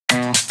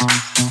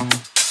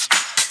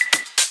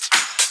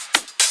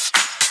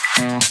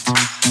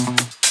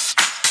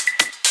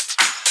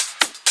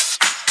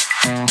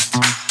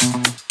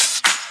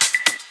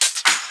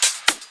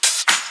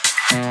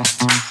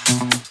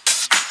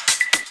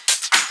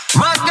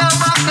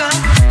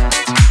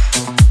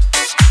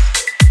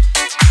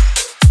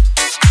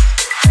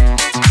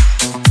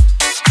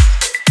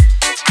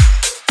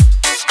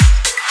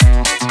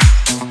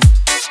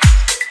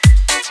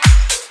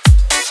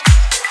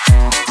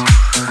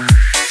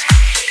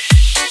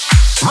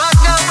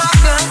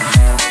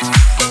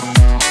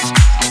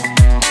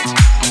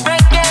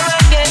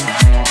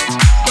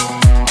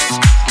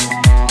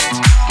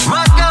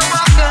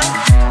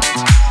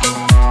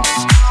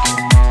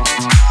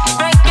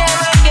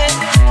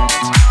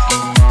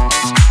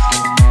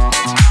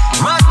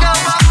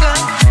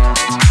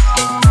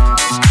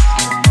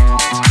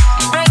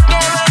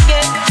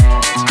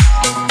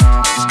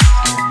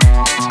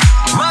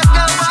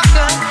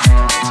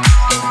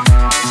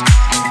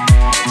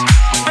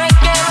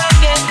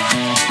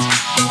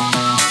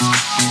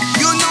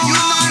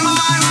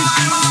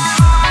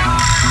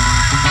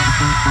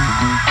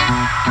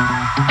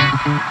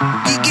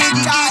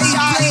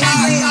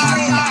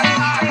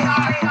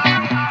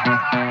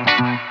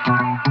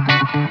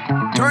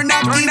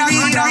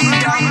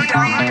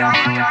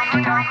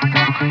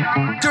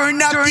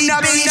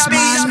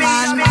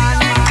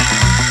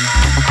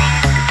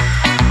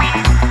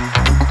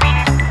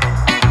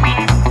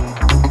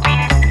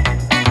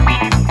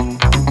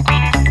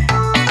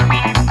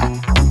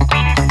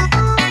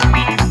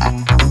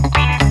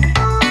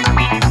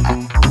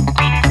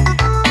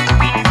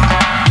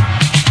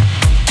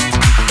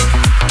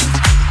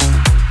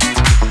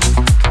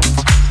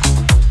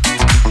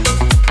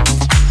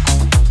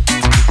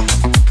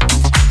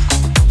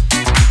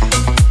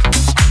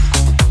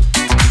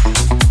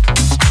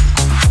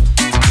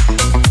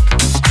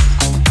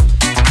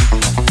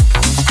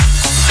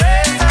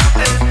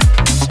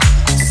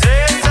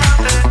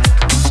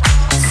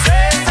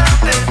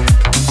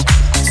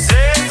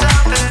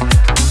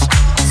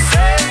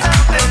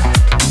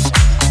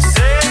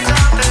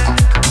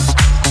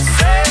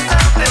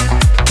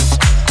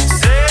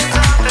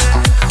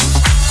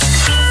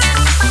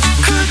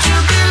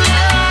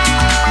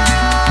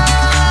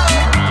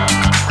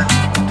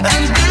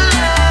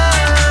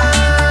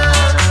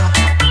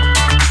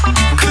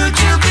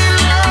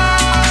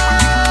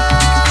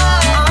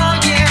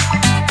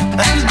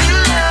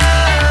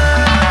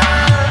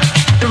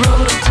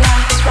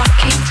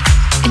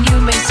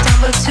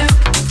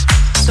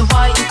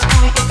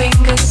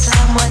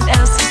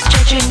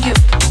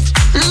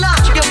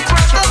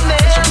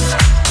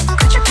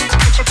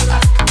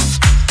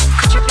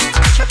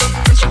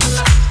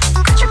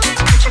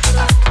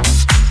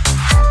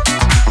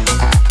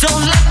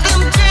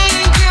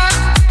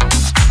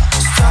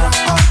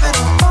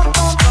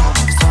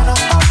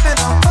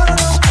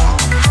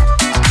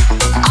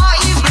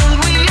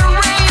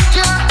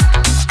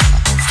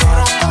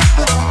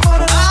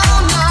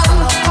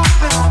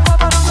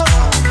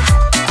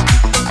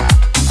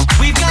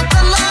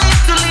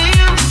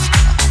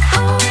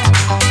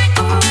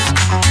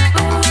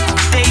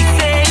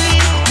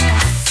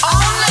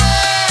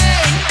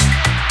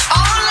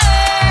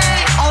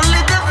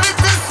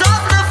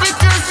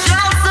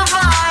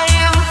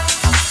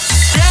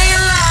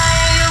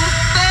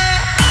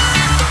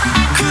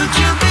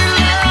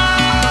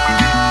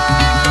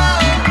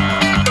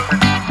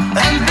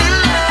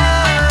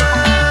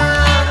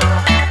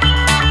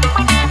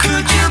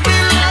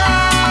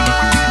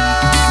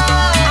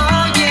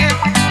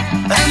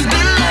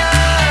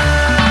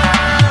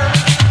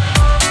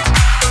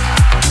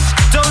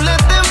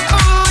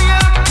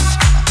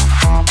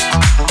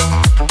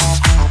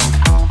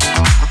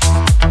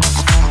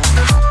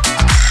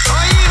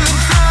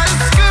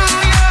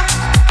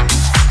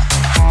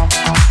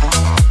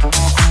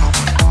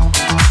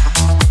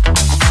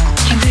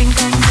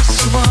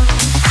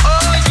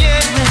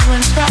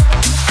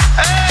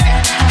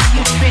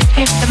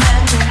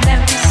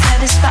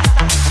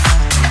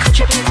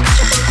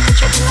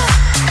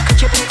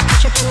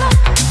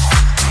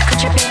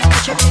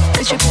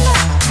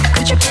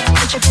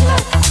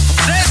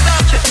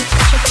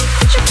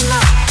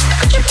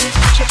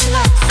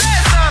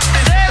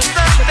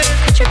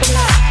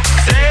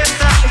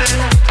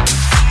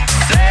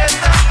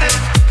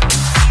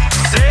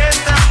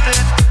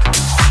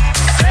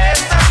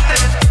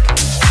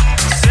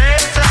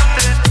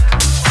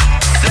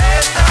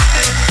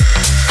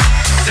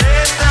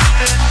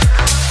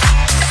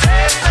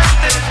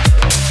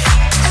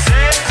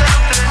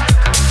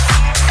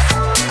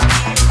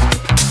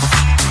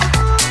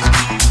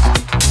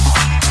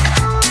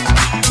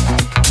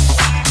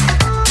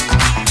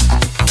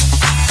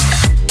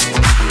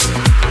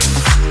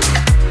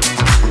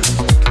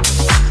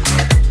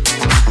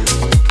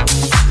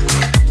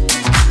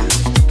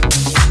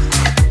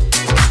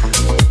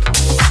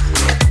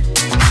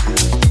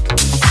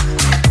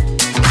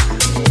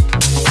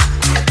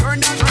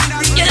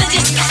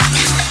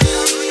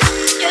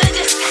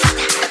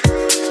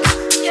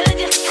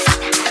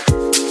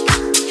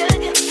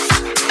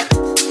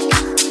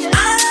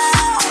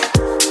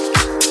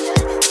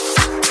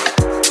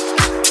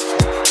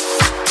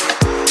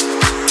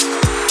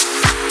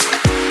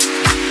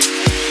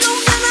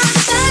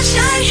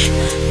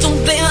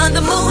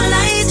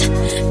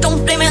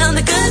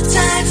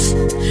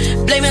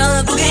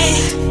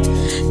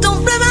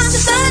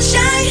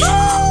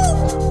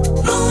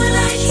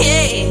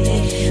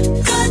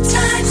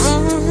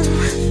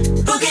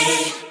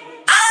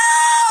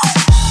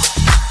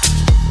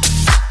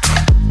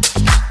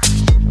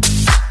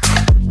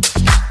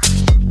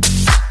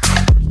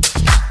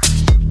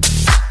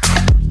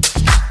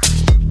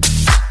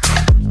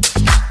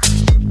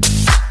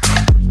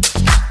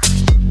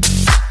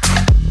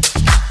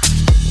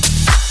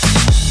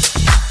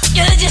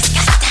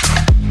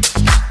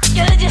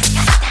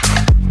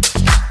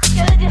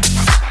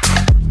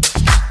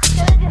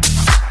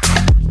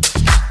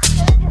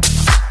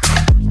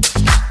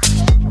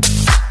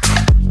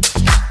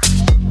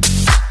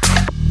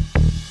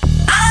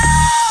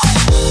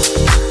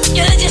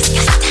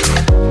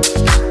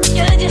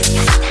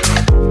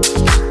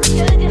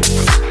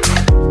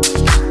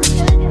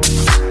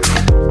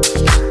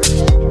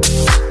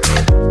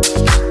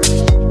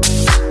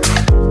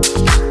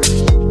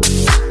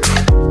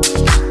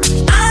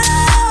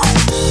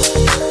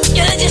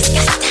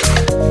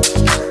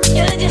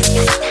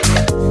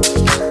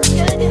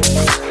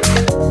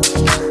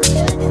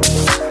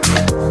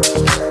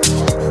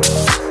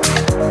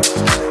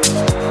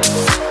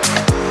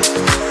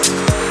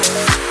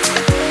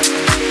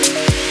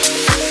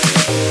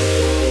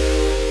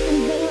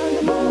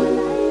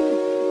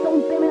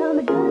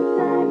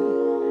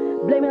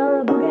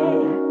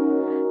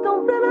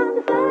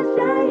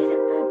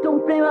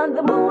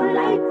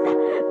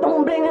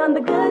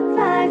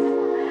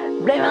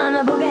blame it on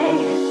the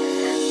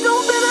boogie.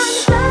 Don't blame it on the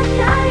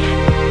sunshine.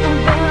 Don't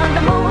blame it on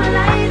the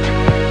moonlight.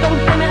 Don't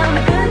blame it on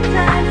the good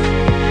times.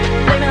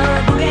 Blame it on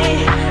the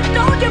boogie.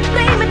 Don't you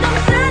blame it on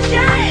the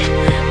sunshine.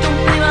 Don't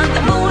blame it on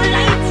the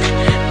moonlight.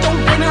 Don't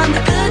blame it on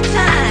the good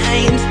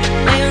times.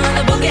 Blame it on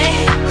the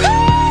boogie.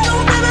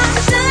 Don't blame it on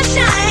the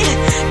sunshine.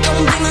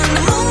 Don't blame it on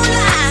the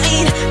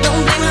moonlight.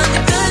 Don't blame it on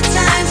the good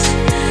times.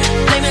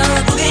 Blame it on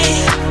the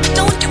boogie.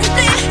 Don't you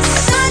blame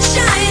the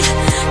sunshine.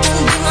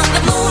 Don't blame it on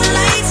the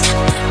moonlight.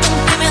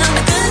 Don't blame it on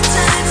the good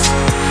times.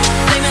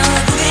 Blame it on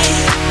the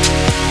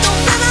boogie.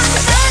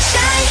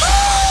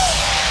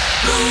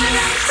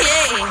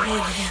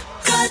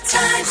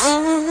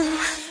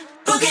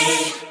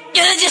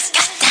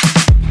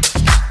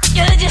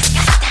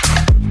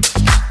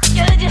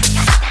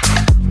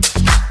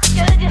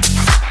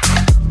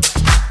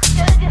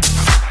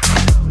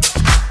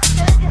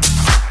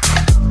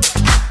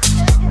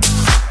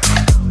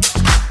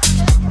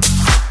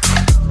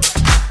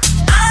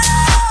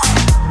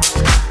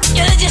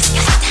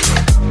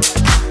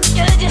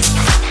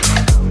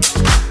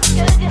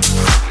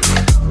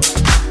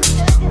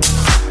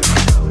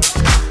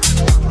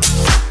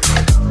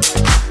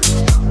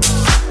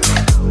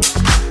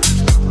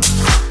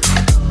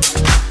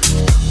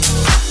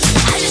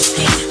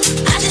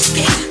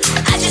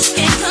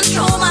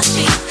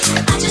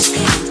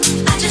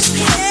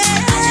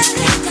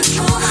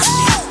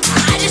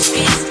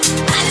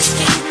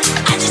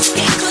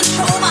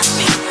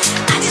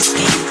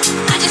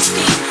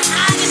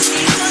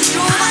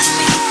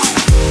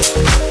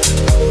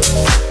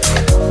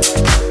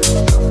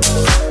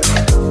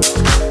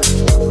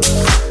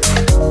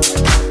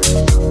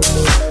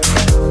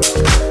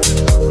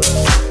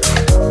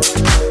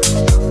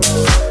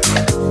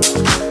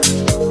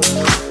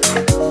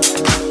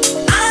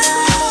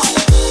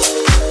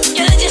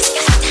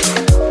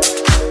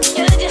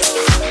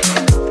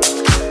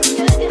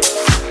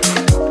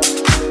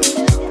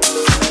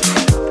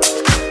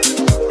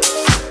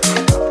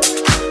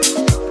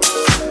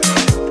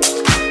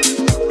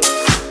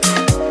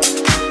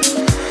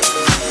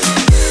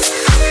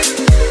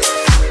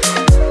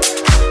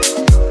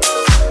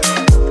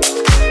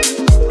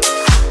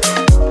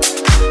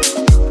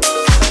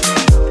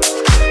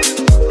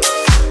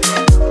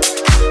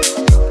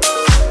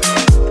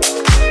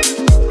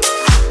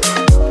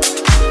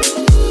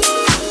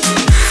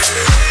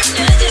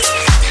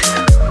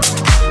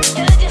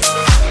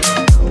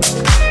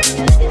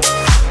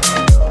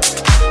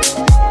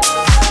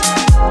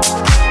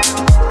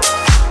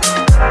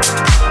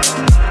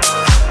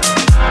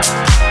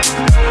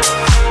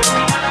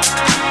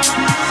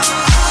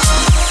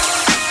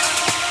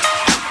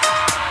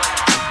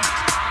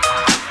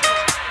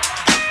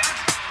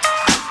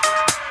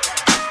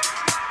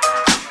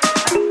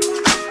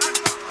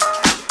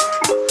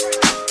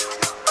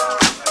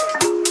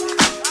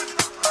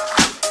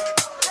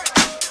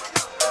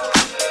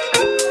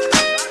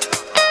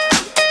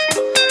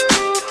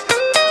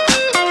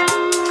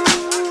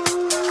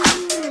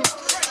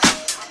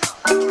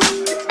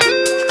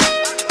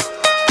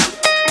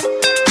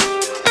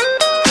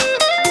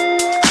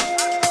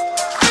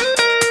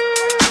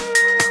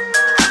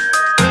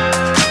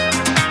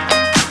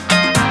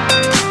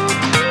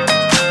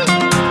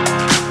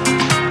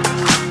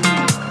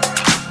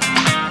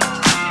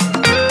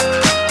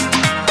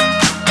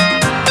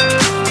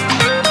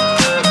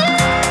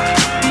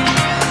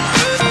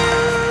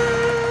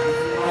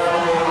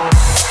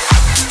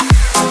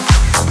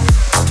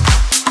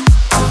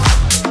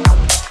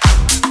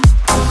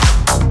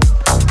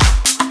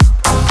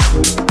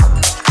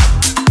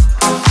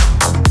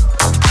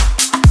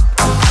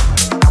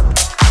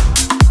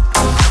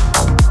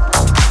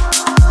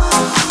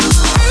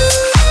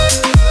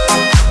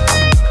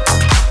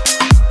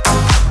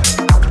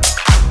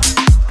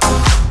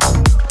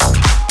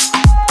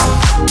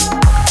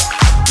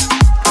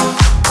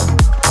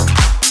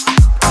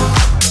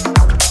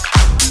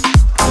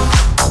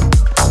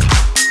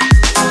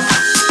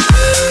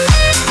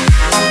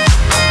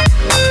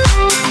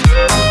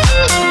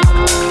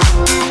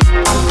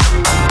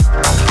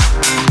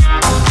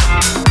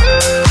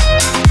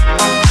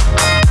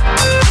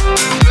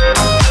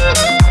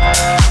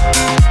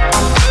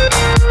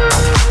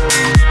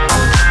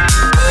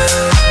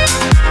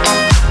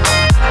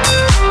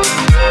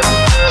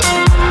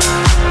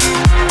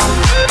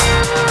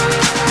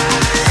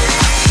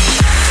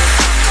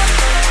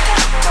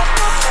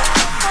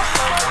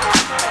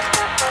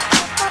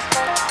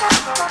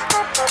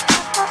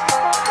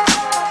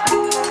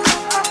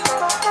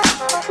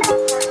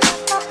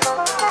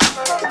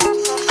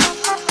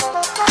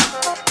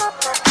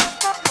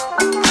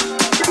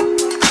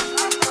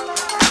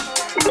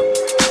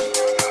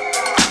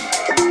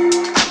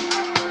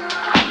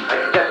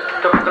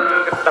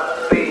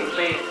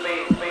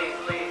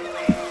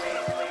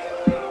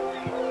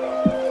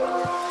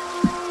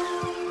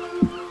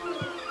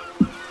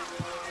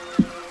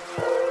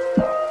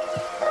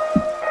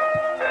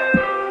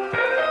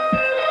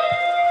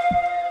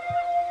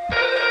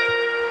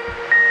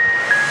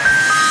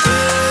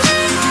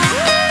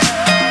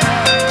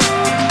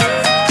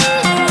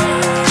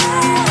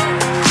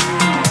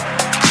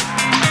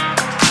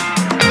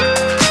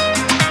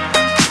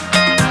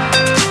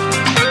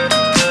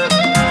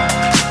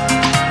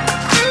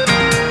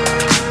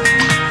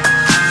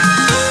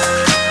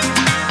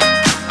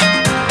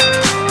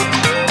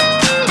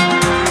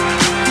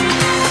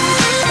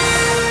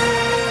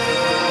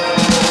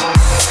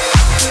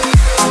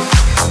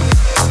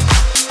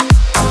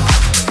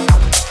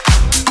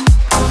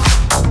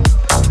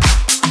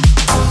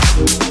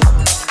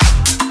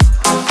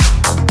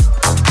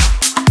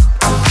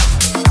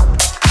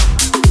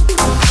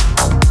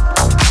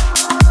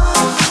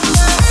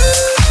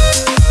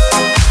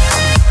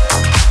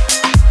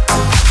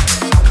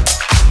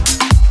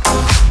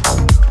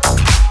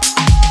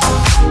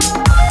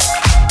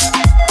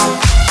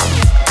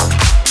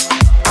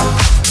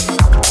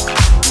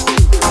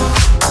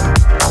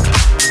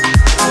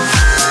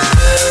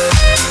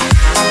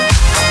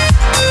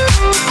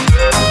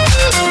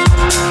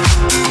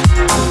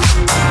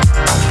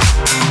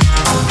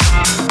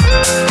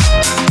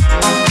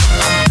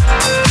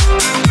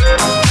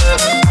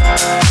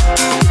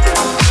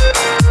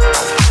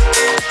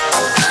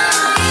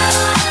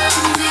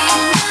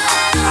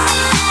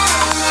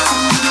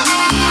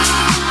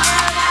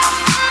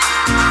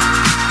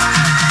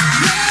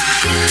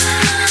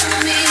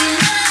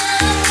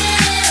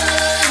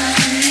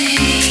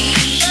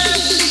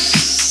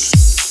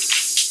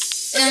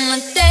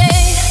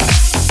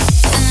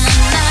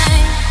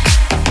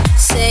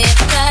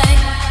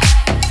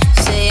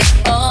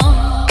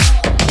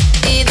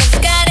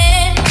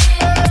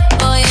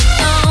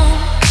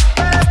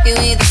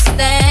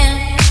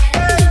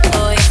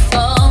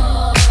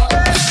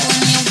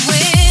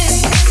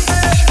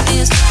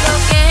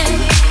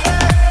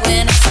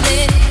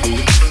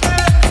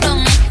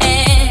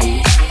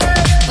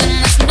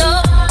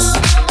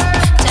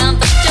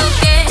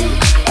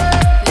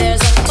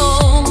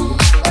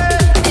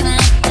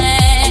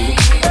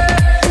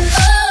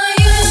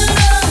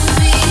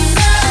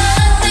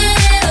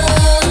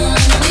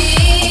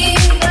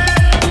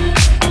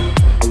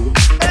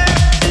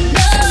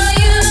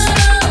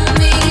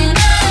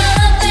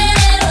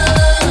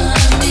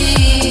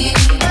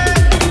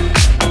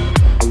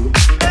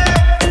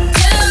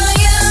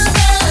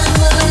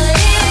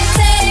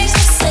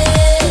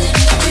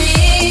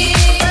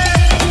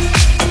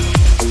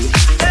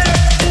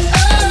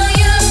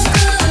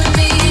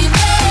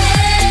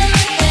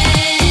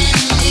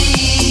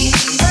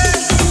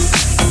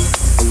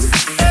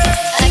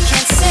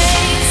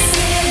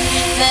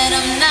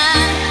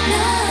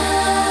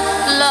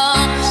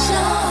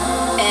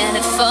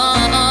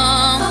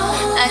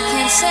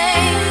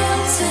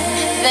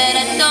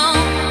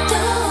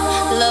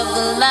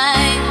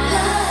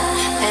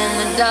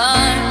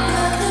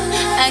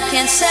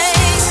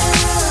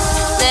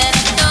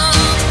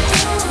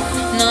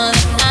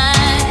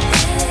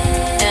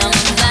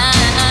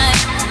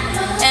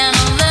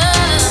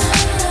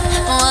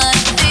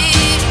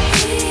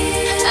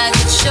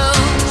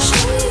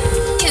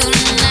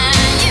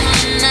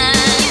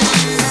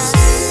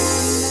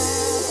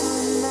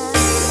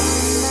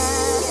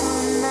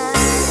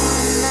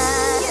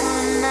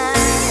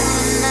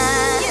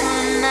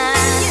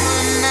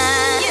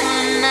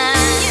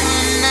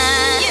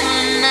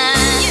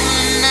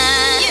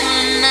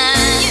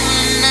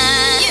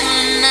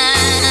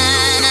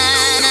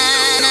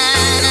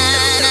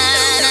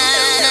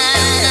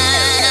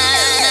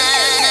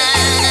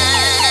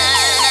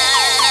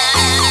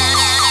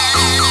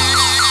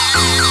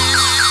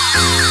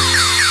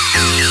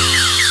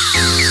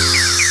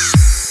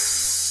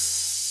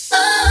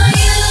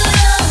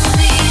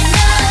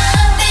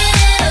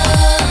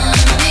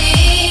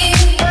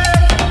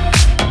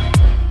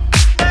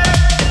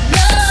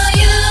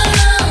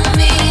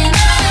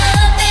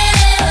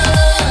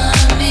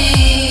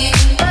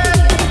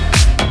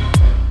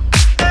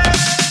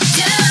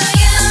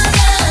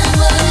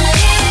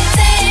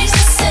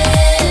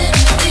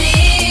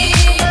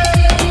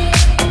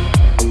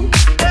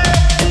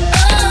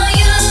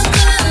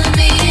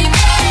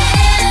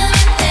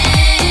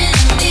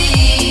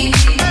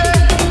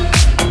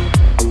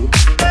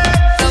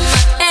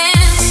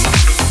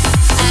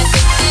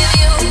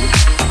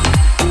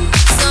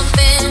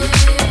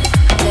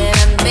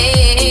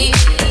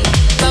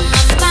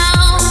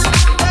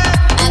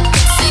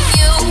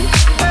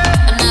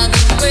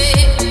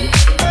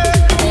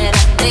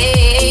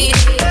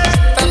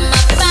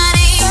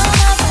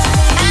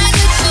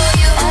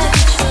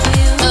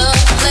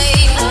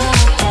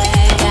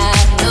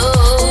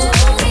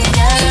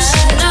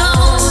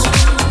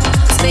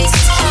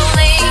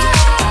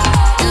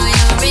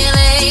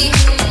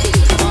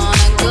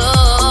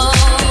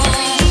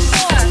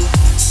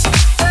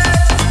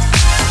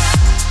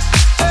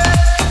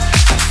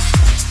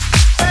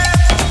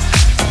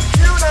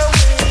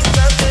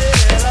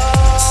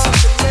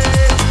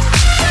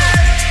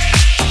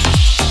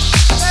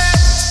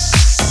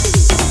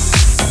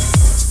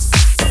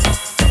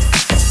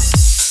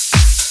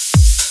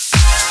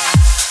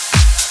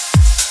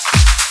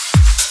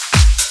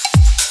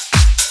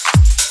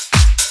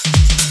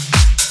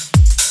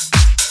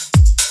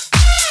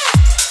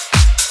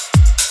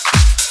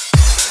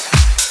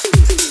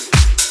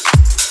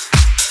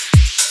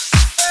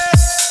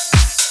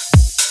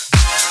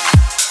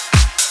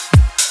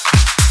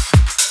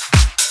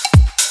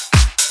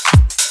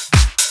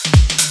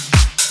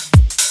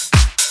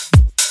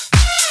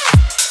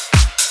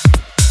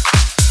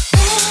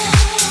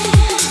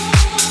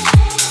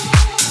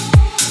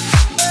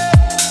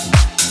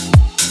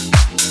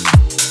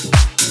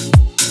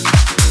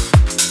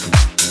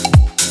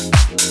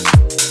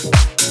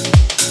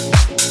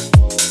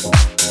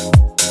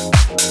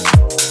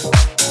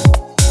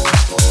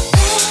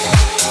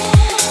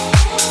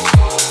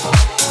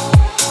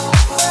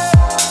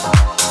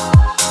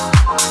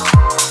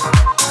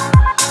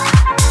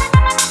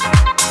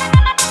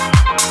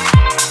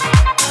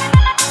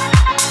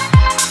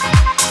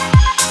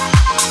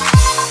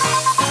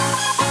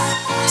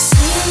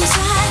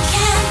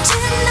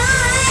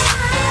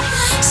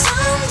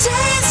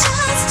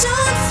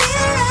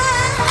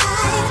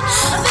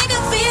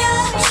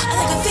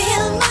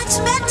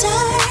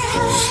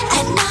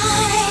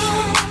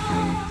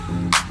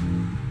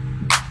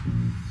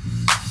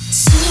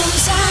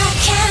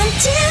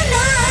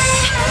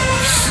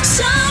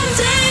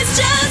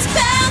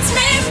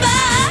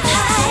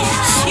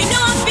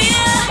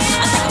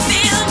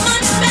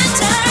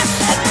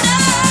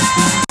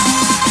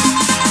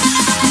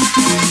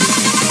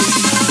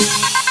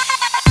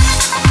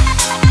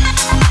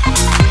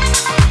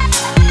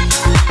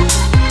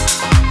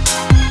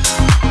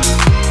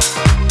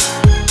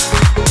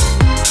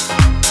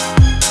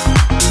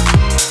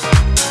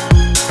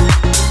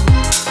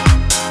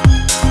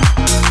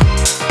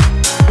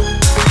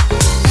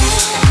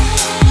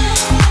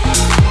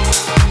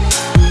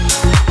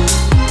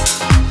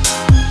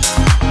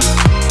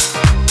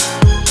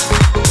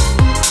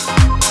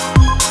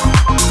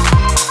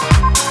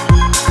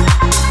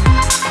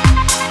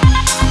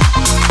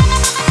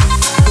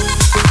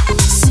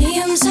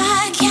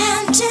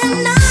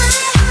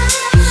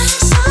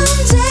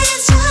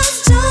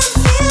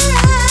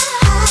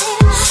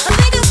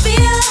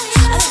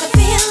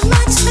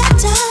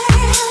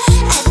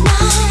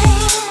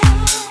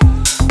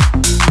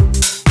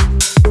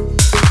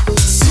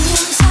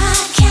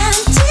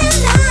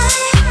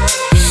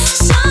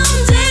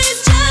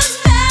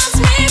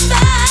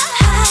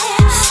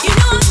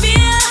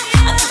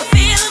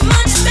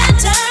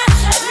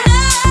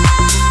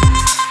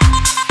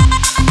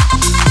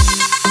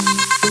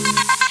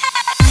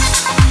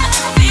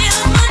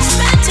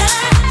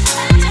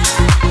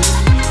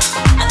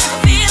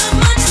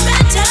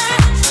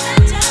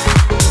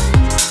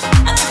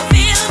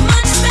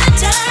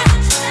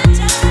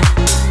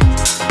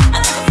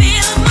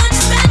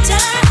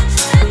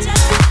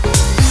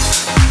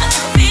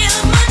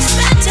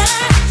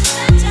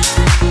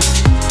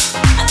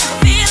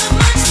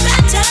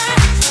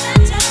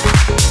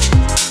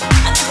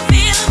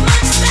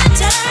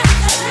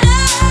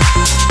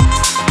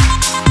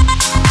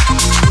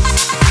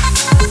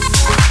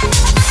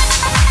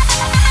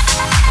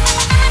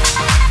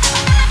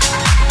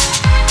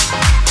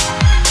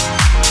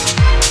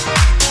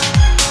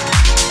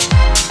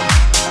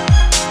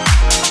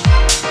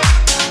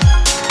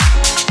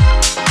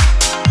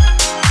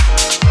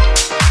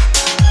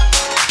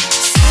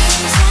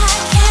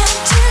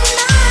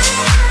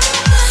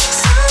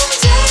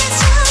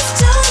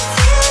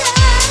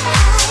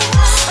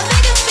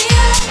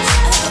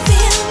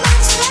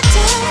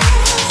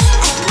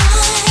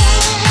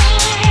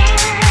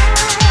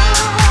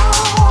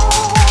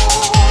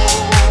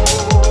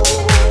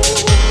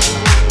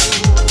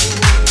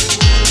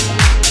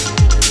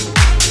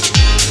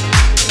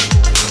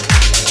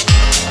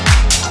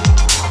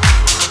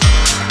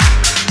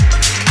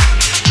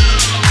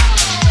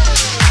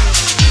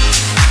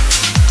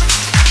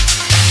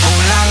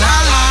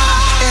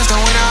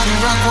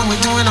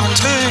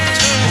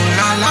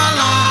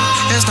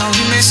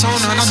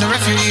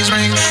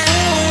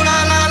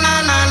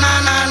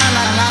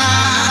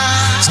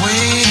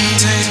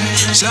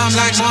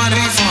 like one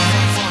before.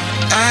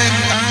 Ay,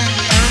 ay,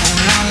 ooh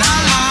la la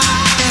la.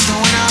 There's the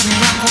way that we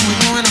rock when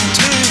we're doing our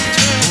turn.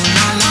 Ooh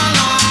la la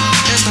la.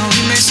 There's the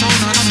remix song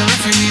on the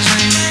referees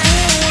ring.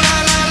 Ooh la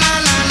la la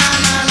la la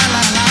la la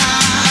la la.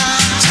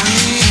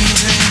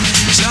 Sweet,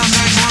 just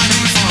like one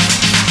before.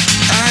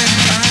 Ay,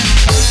 ay.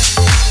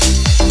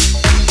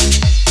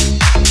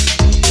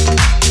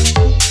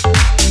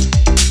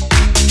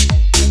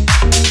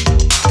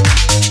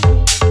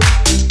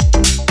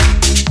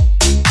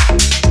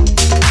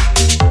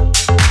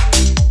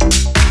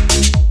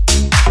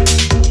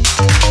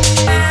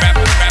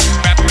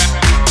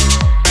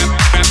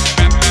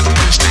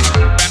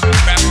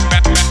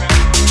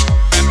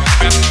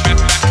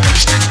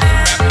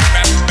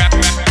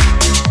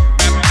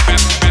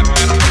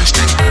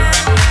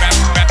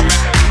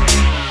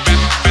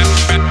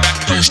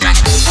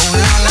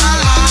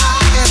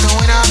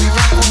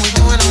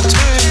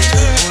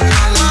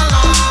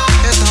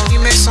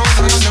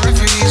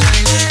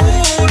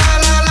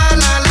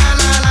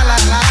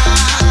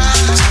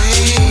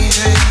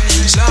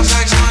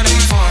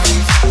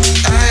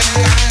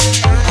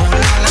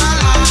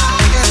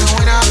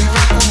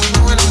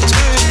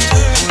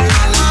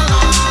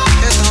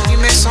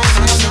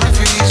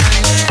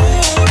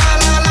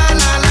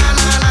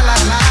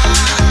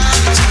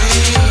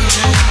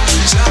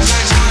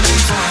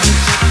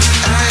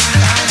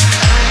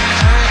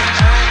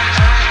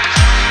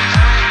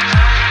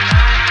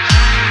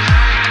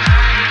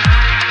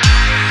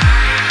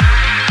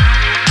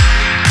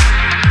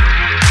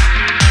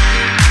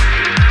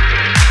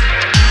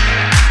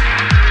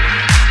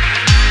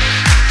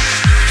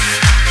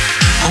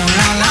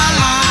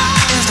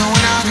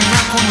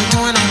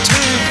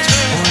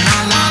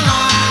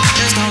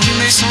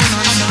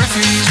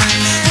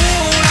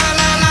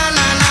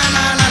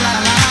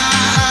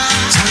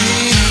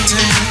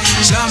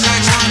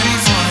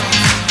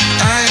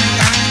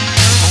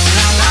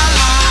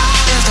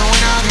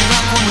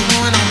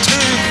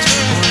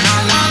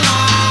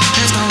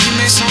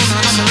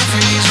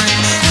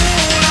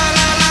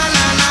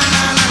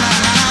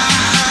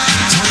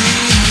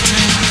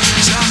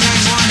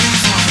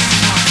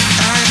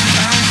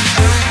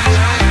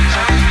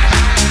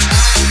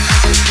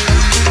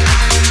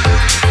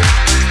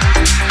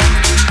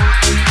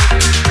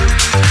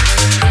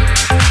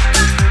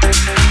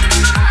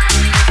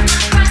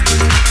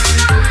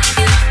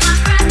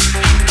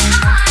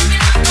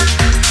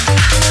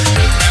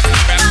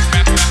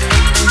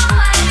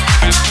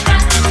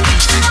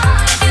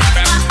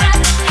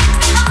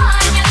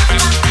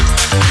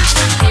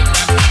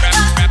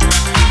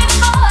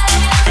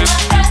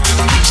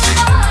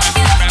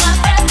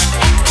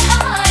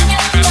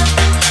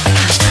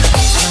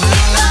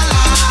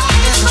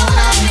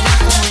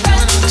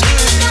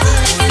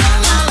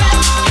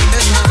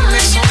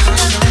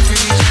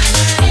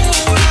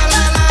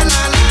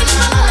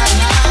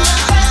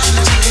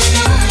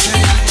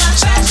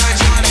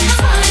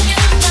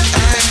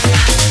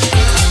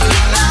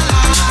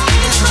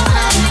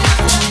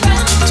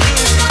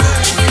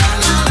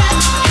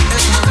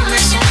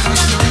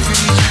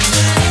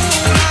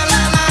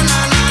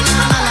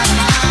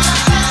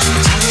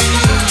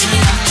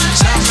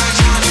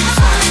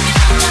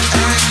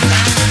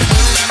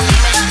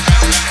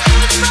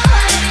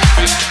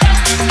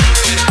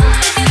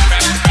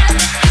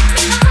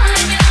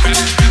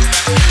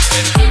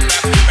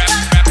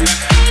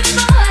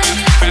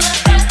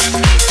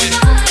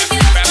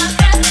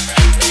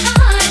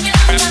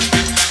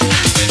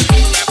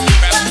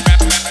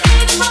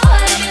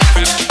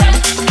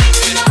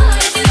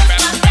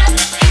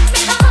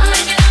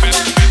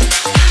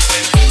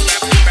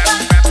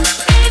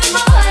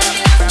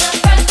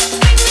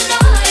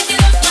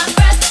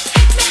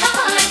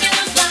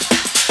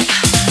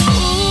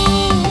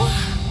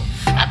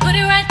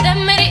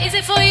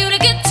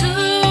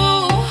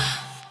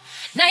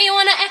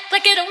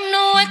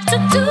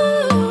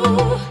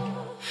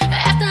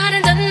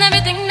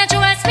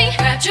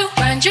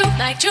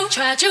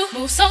 Tried you,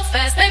 move so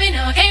fast, baby,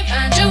 now I can't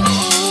find you.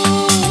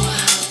 Ooh,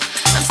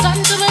 I'm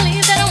starting to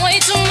believe that I'm way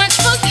too much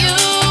for you.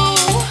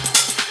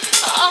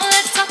 All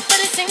that talk, but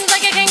it seems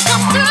like it can't come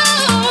through.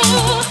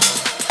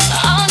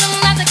 All them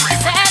lies that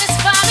can't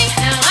satisfy me.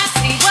 Now I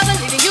see what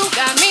believing you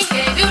got me.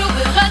 Gave you the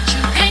will, but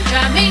you can't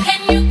drive me. Can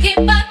you keep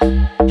up,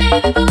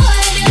 baby boy?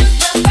 Lose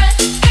my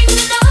breath, bring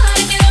me the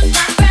noise, lose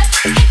my breath,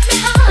 hit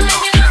me hard,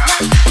 lose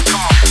my breath.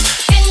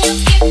 Can you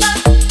keep up,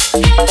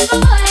 baby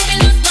boy?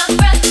 Lose my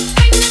breath,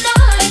 bring me the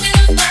noise,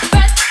 lose my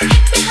breath,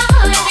 hit me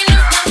hard,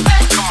 lose my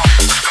breath.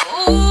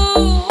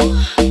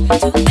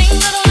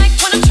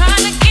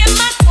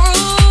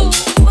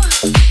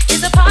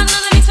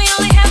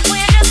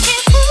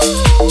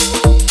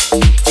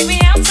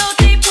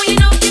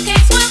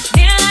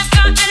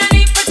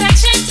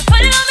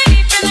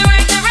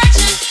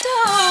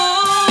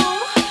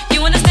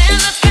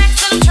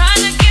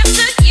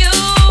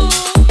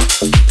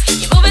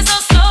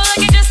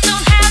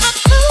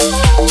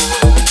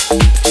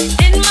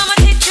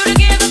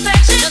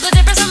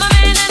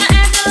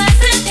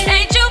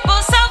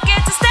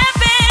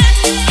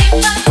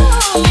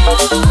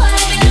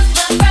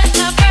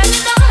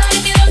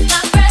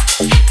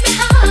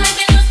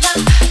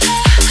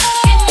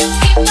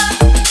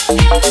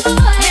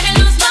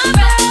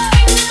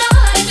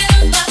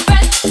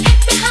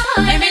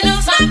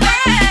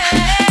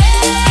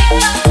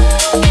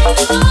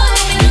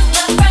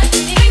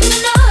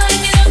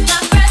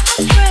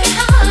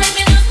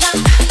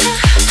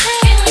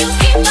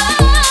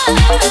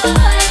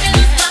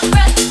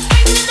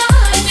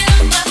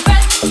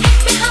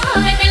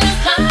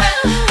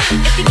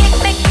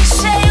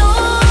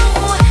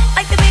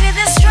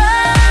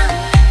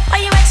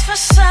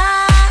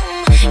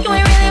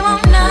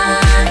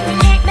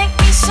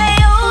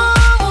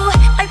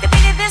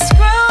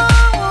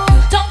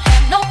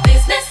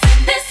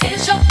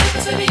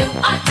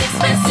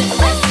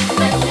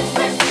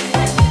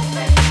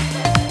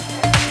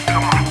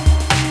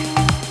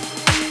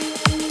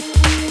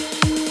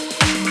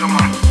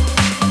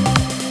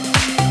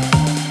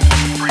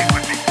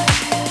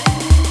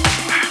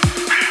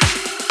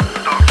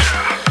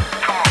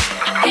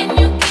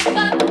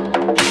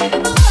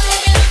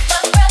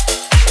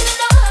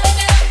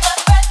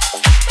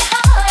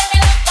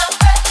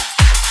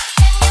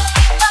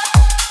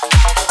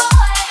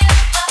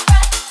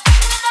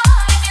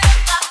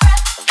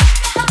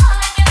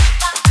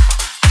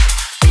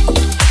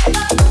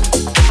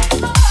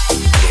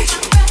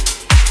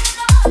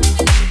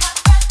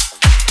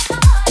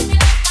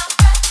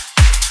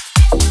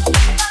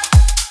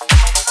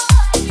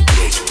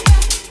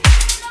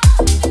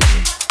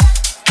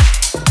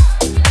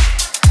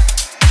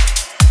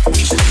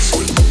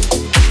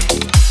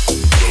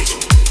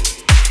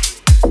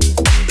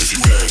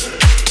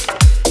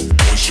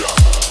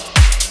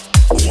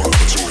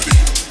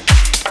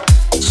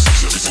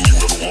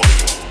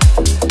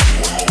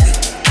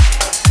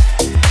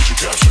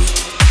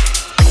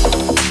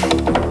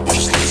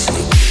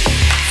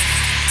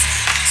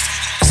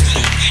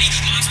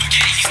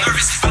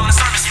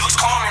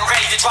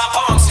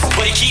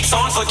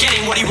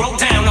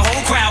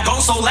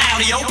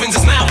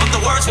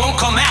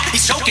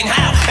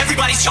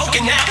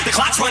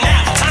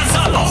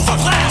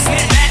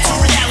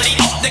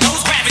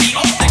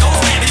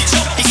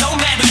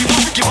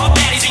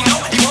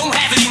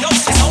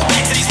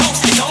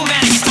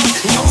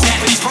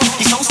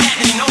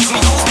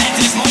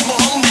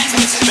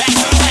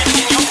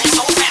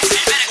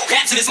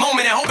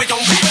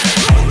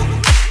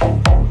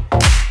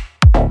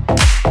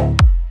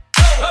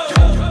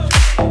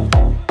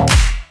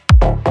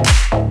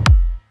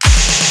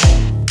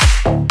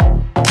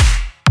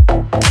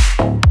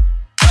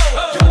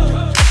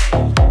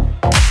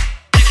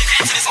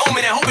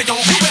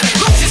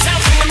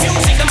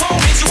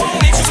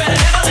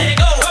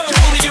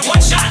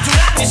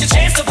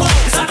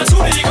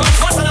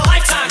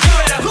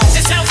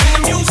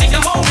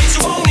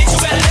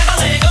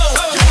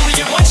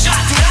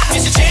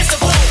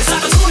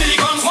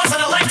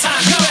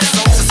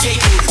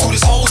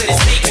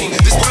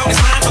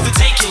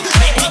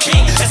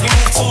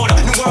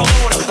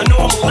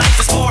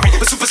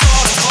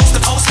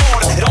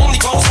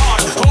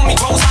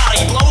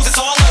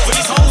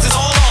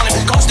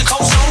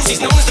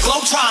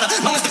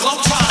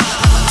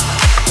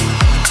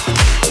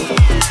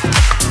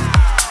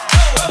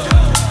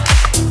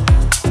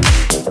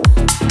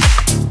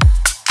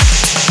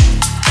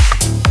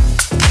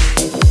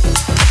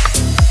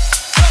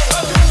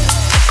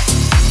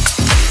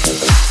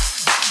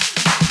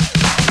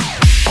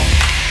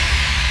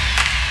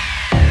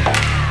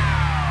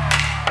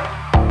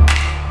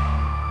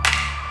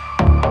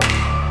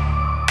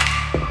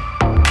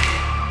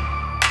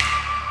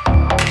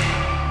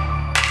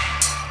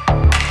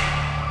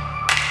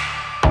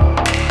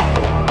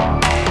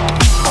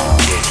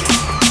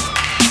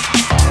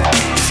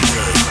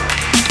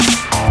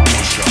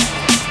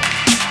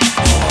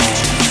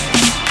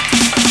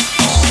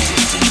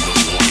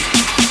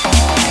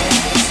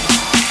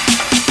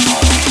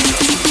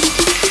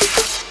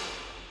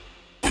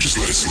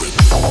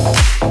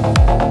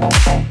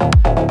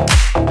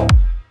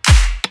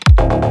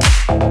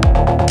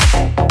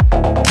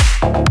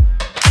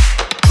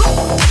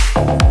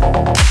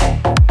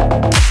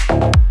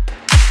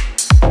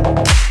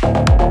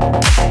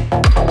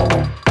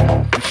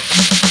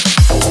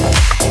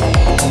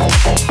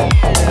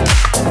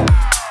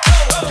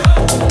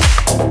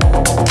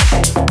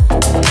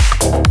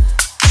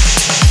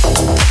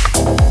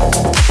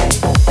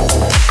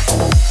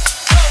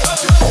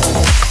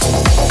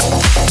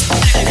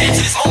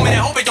 This moment, I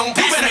hope it don't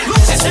pass. You better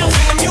lose yourself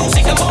in the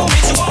music the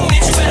moment you own it.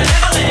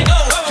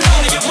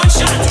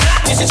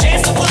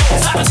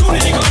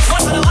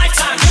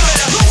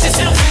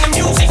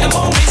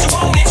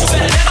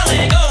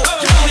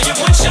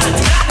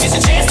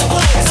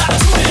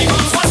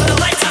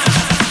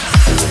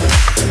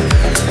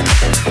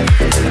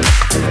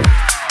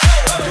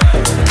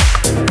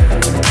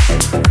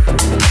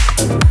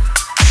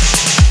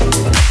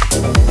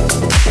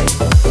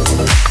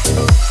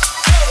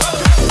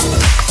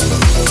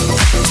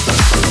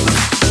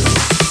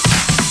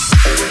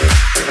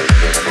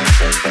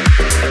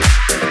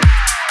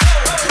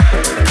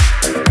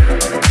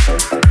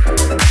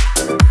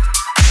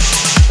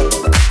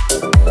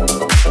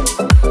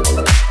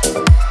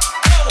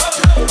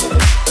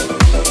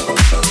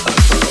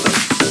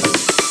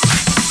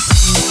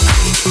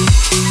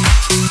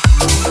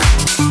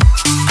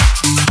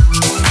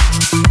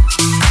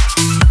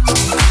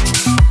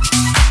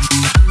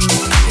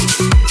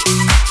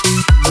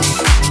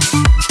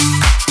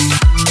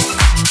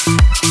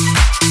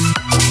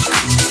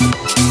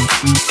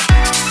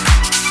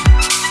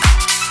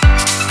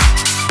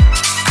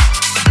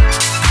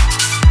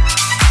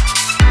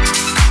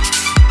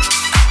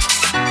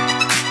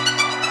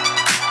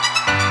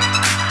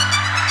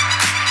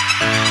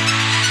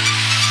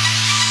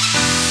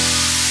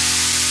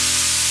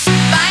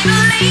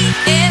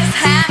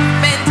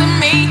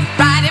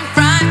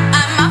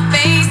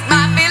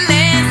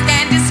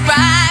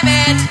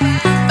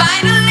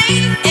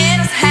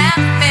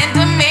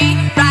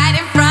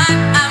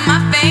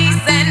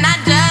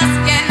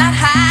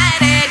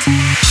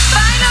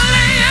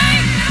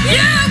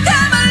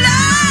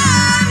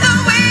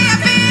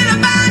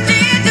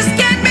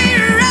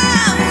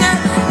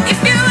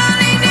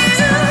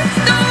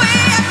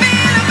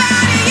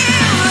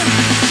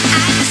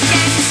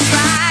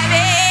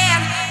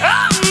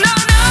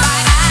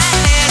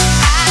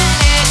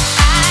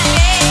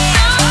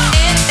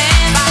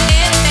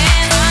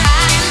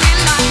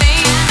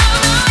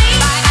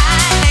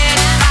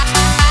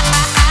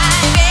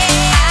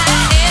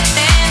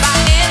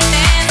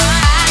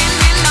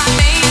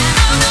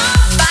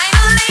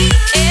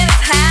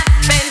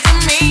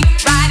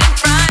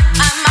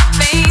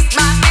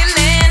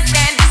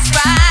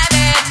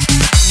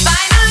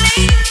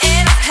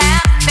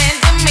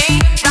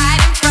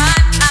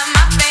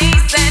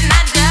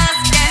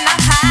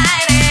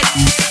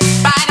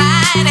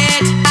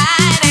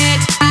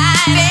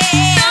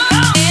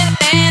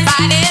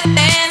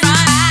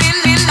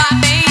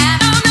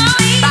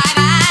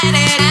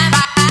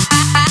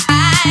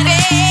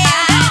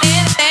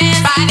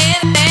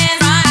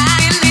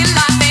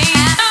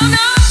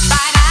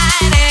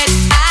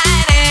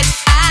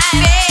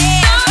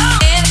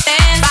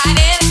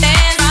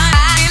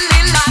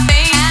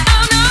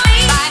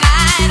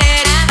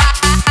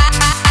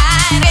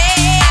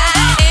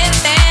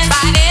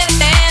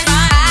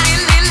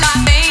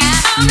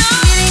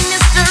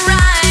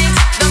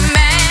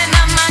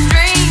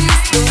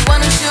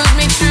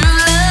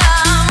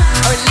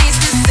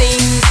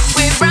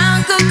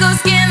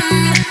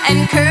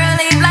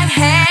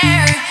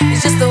 hair.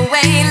 It's just the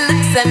way he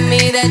looks at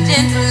me, that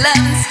gentle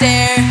loving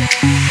stare.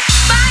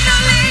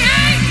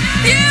 Finally,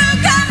 you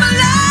come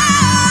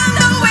along.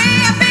 The way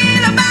I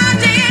feel about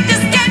you, it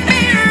just can't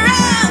be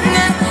wrong.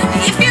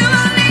 If you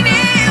only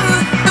knew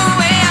the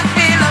way I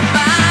feel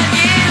about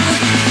you,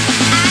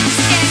 I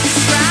just can't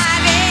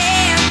describe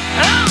it.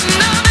 Oh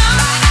no,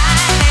 no.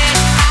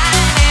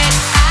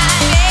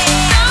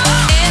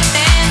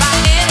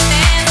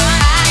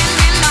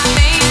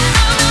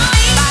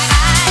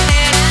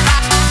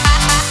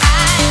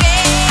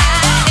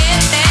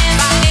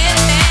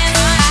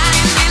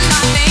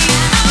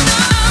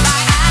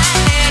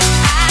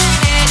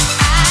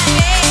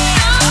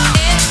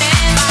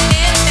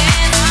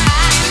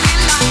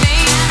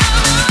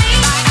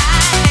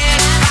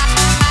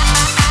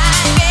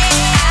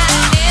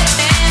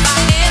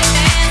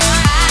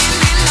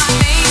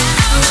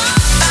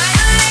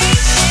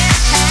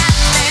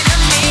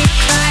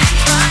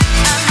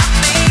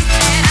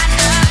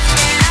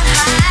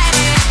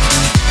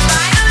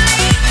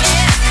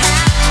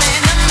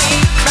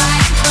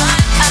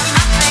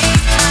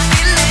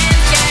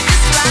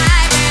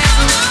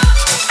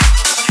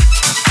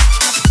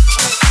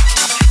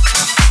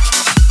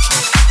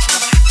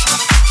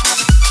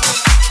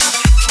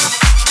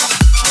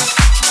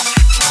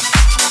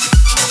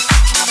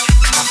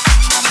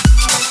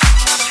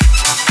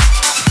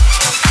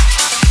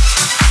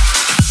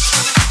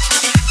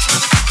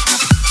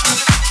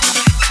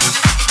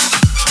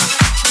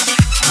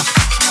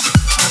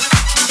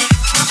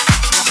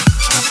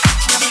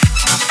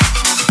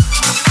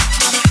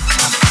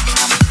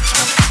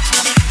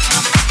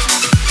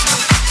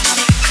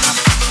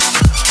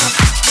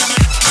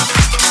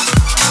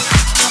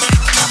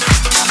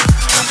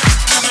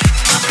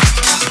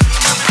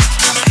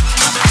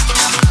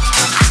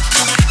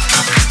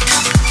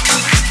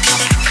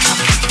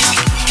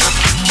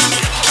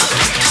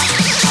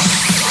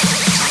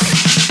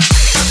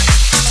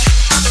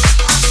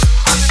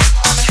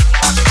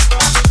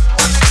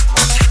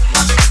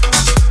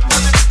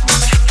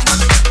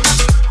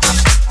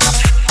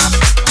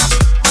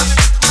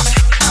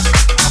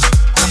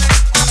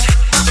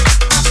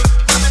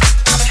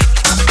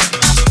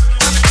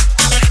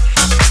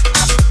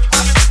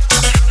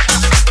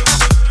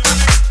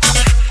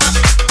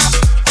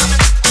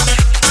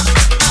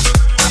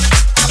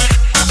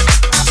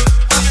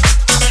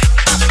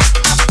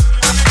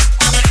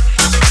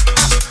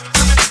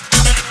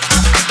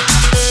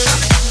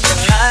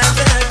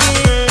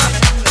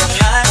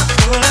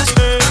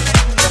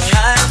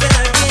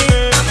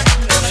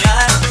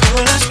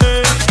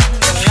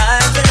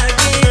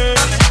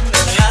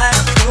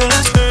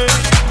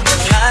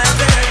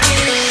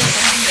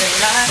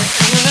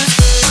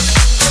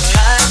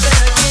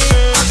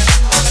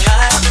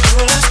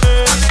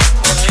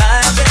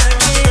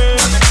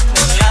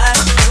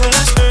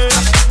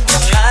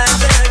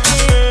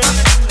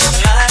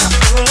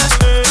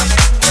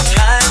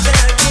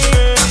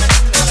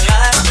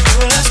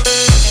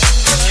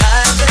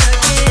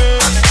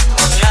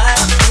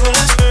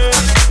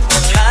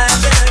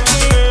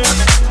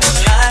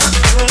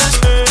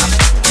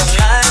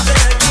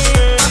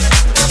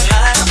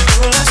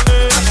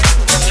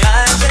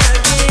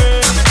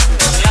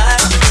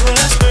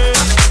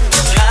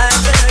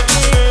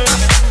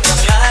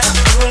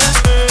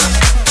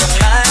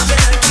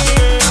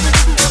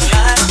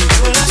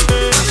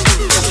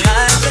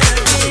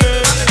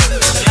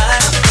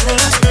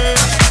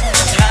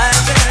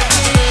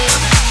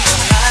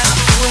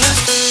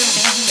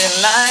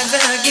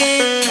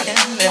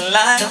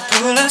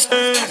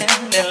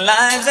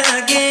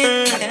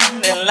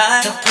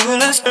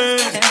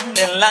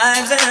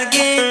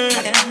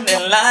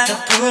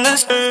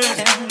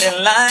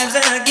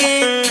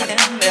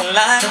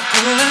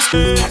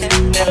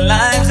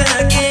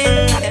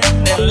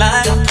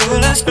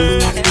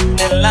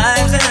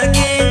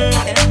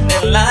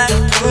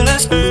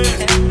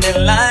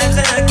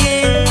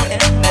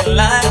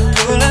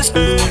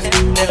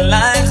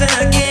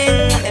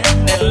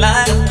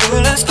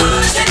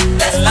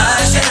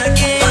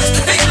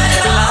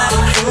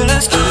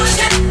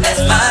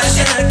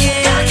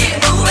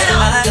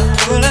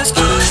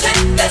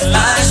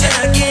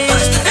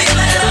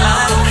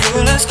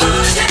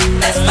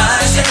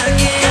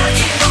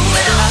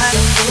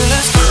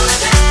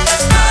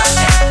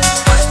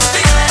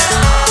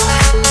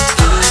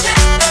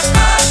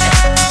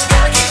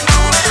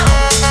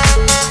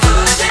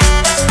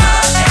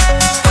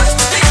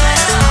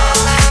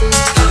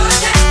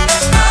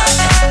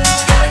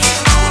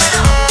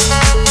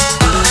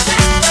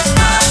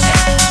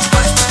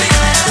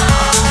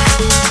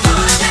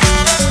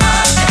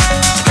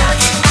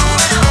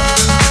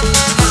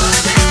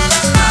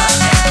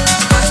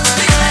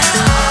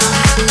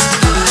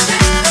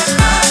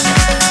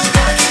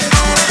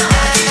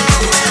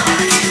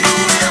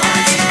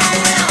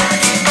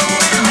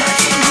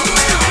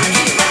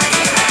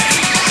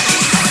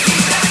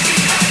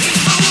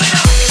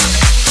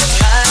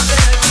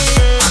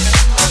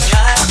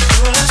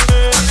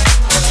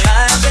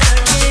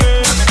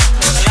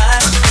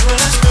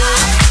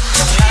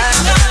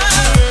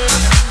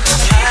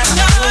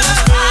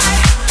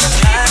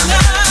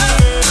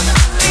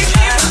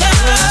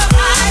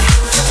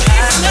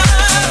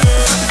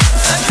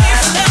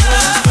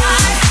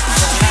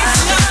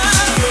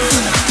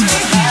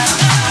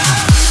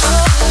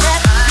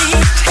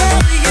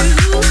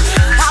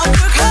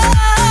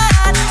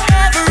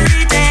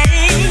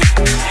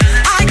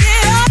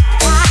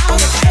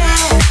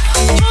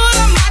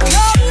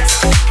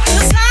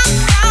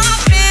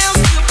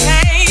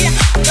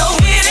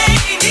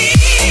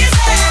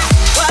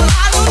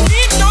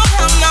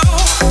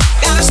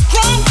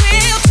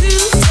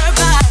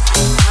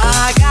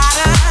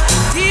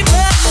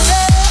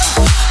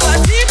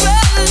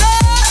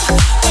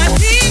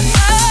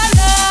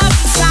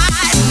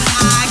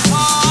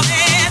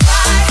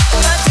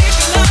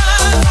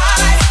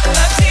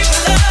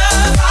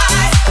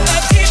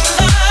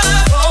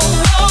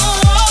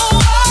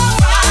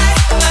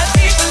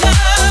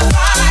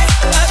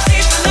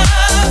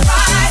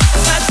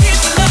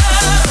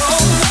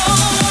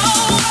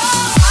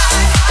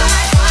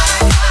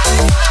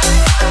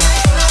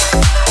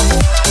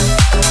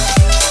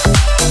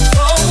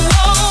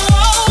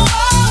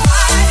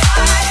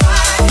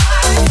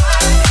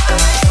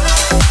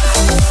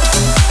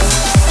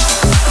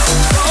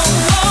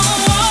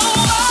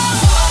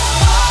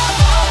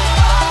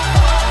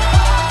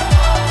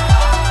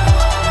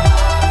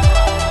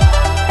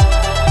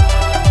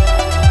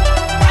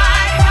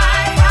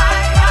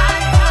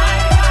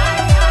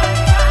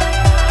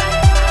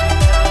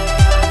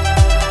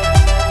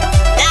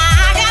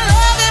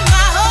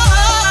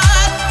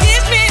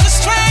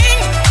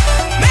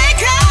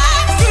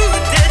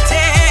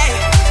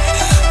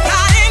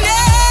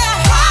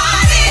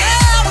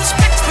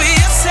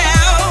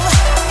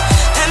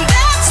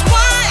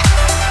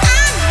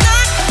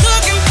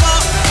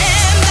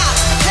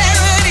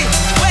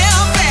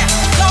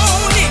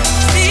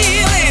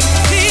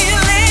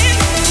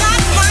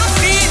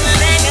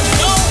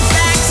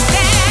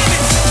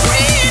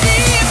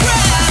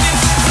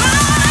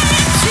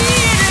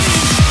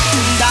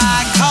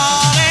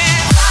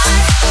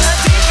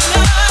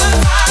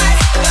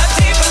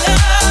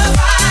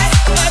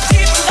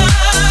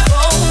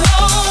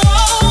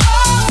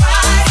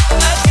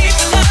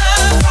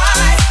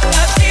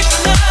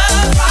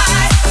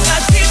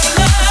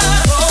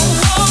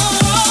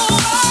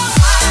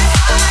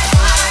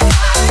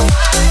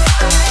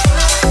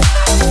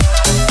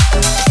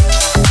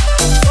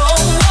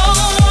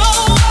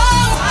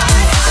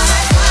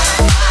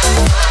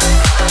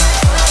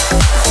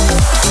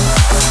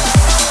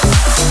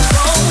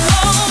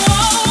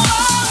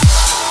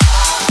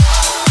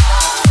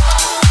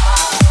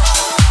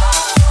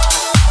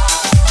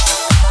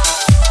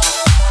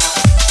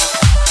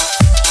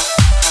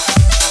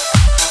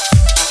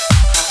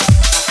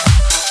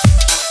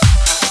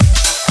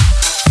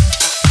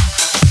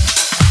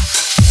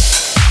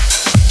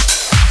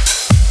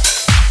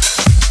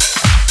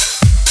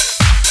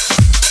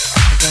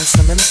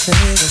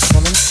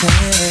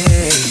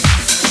 say,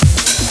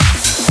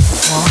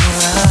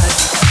 alright,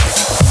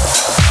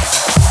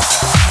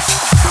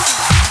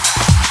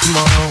 come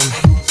on,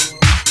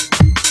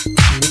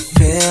 can you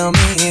feel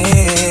me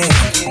in?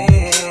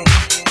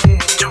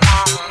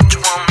 What you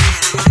want me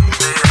to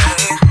do?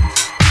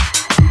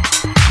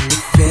 Can you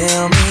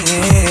feel me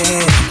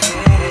in?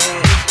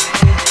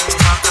 Let's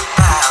talk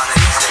about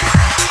it.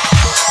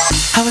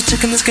 I was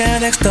checking this girl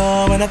next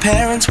door when her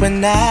parents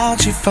went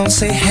out. She phone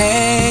say,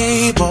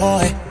 hey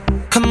boy,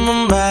 come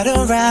on right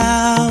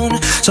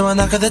around. So I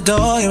knock at the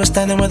door, he was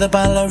standing with a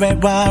bottle of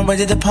red wine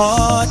ready to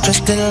pour,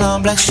 dressed in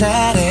long black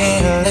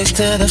satin, lace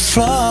to the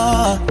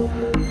floor.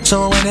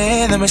 So I went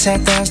in, then we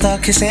sat down,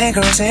 started kissing,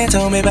 caressing,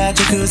 told me about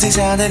jacuzzi,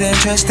 sounded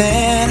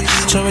interesting.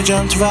 So we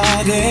jumped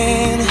right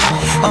in,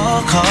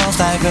 all calls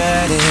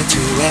diverted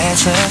to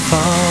answer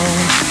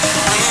phone.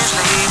 Please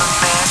leave a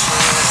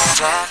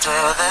message after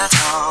the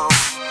tone.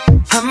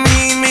 I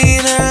mean, me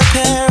and her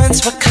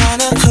parents were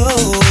kinda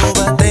cool,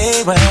 but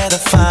they were the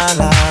fine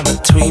line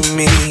between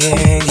me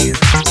and you.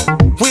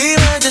 We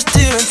were just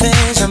doing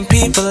things some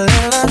people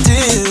in love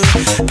do.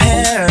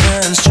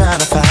 Parents trying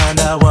to find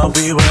out what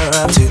we were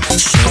up to,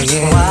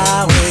 saying,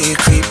 why were you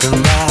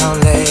creeping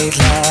round late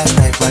last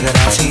night? Why did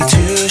I see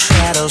two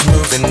shadows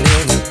moving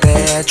in your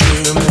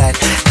bedroom light?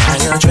 Now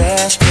you're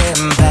dressed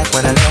in black,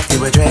 when I left you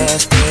were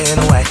dressed in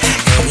white.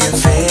 Can you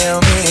feel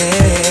me?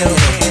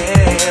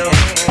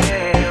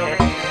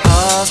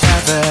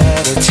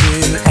 To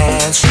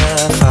answer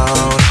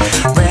phone,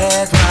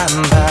 red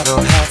wine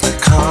bottle, half the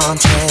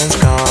contents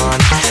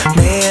gone.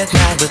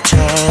 Midnight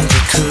return,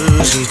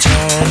 jacuzzi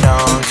turned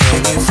on.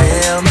 Can you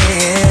feel me?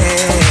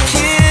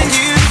 Can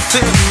you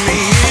feel me?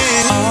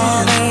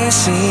 All they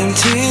seem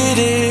to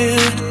do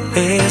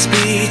is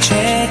be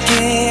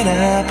checking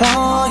up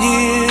on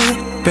you,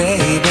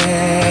 baby.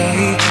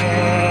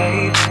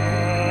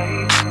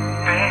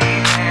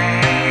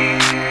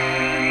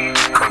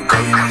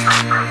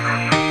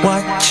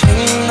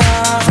 Watching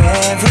our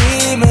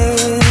every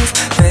move,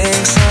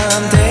 think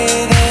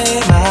someday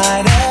they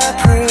might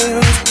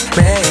approve,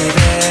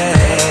 baby.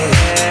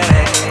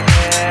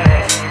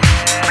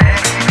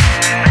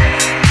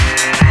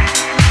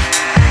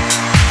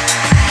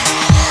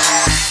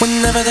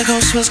 Whenever the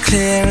coast was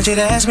clear and she'd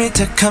ask me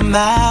to come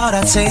out,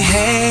 I'd say,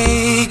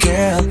 hey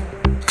girl,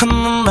 come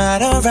on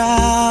right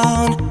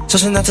around. So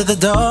she knocked to the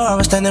door, I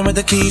was standing with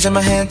the keys in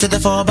my hand to the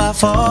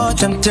 4x4.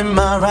 Jumped in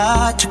my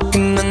ride,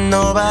 checking that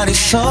nobody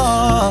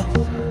saw.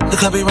 The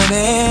club we went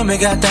in, we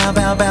got down,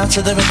 bound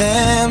to the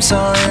rhythm.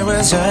 Sorry it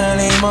was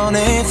early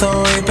morning,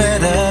 thought we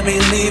better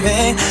be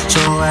leaving. So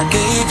I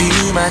gave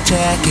you my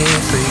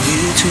jacket for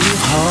you to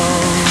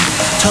hold.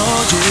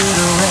 Told you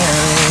to wear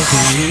it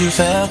 'cause you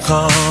felt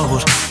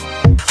cold.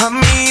 I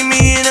mean,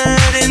 me and I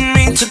didn't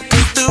mean to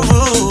break the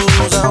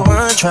rules. I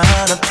weren't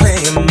trying to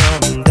play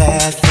mom and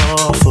dad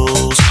for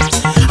fools.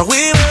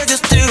 We were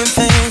just doing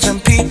things some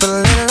people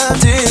in love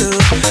do.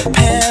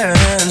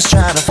 Parents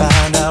trying to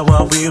find out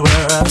what we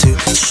were up to,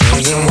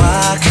 saying,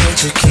 why can't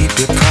you keep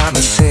your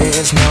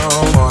promises no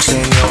more?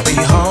 Saying you'll be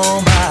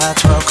home by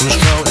 12, come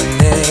strolling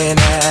in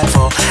at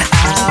 4.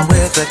 Out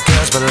with the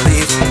girls but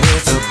leaving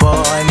with the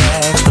boy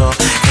next door.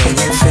 Can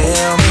you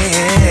feel me?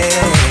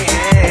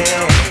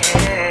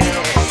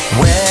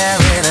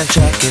 Wearing a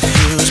jacket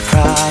whose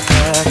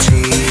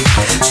property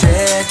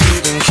said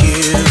you've been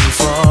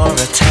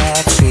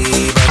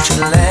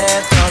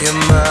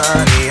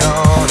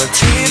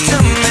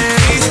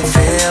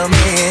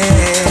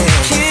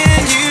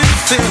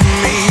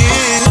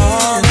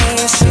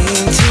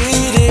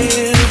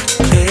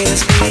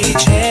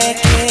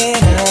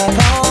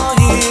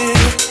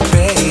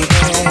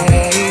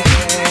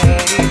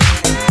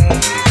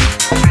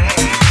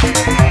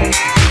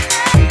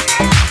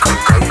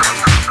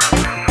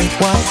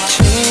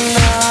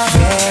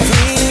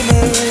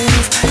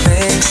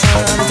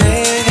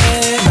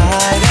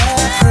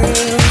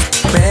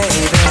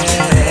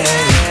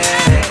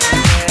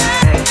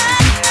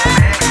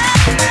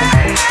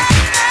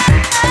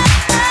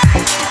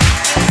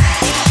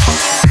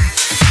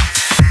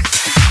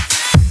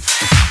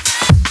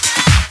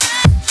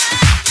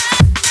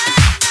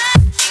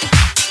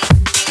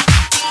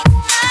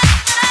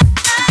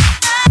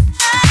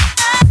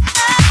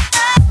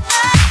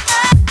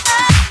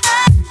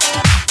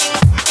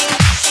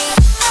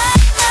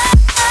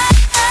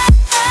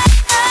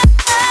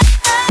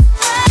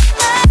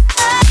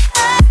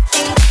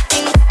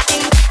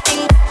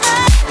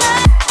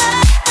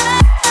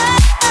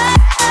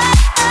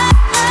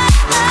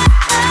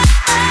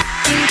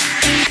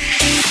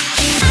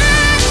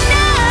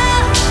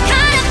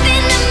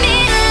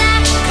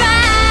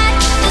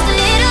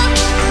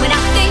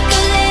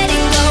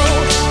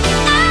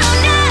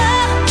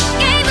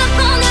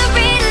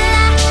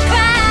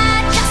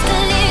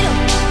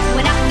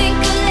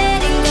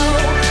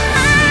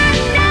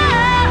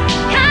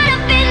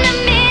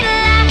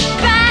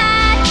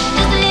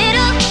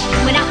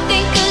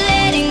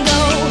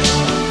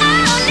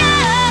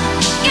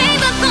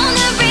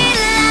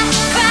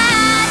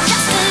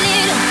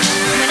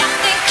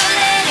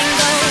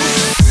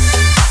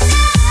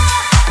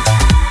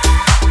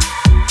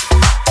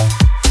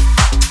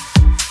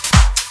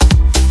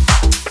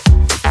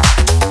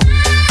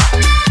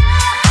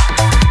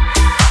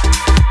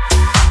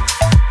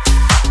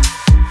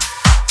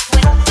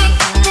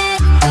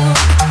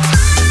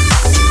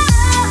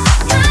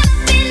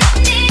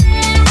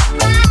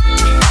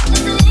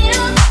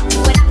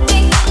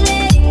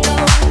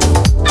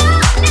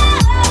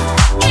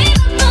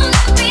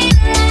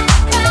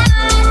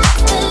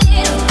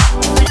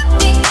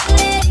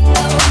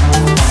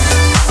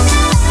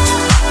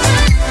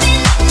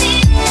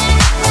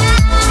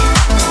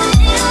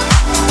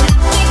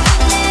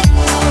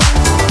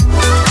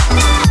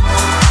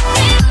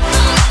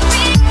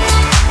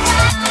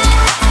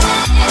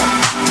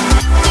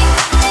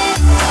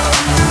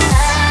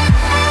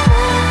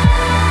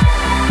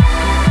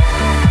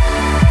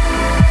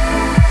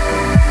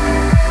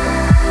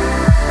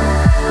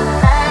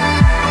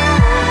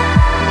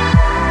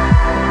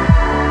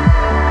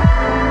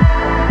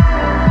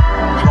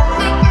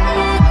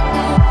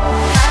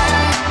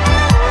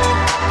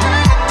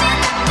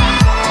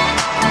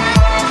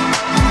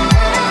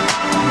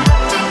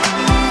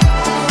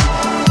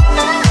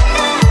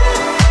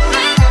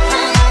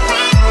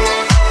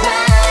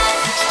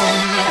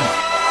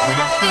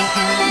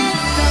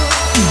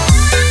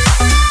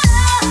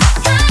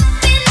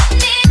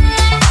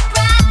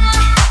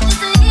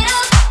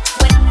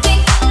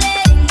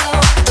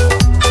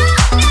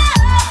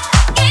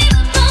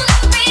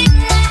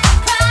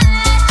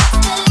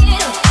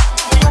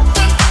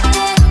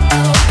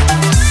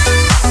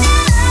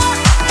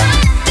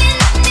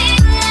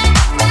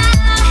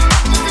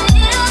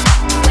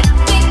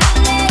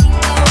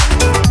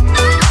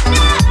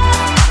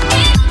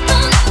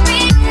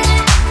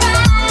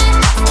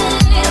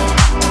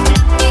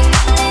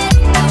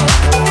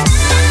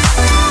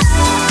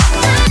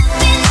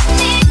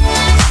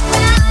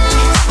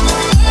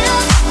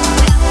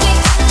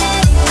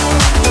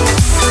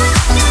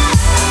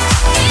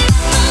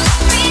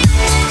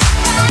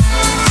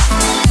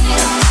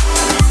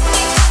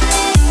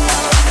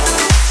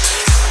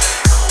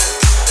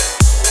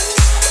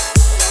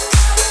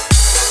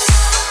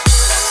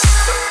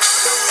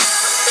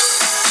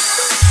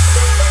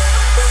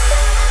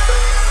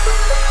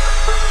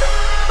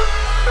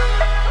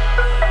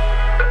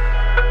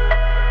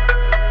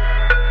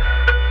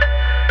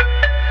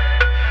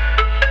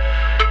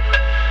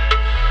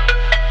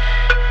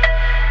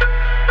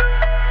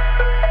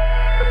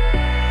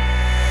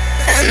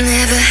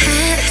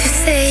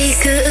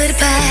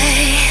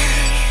goodbye.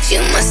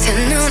 You must have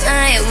known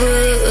I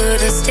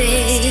wouldn't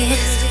stay.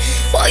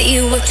 While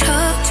you were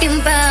talking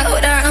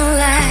about our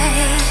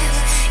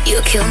life,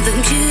 you killed the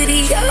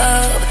beauty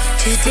of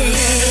today.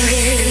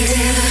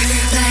 Never,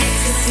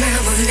 life is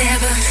now or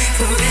never.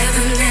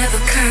 Forever never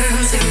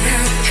comes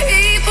around.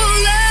 People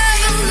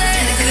love and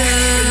let go.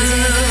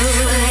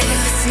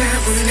 Life is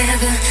now or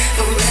never.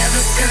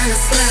 Forever's gonna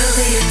slow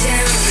you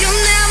down.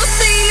 You'll never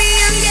see me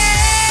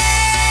again.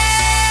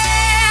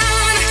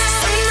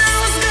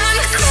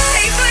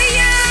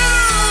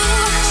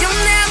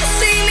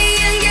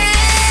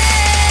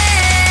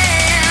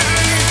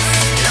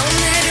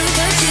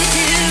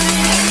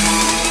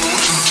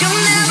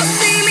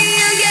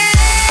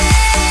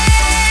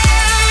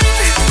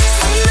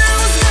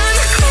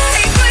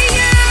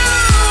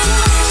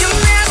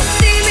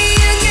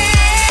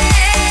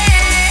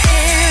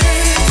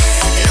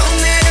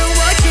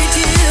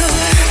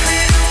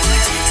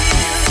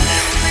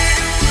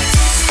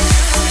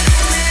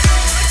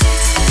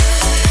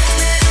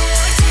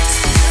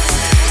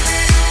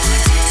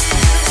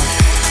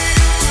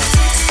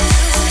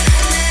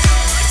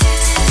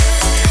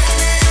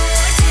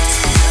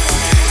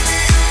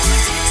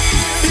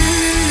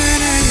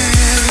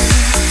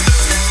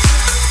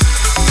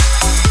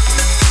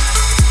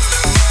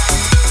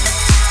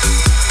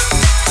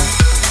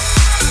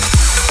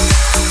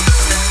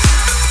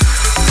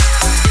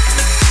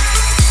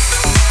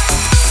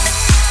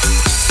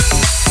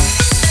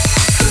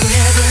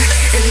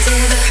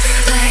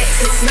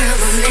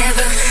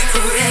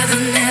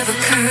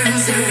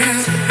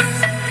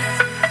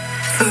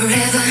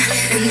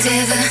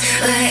 Forever,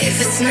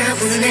 life is now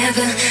or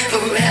never.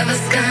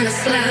 Forever's gonna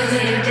slow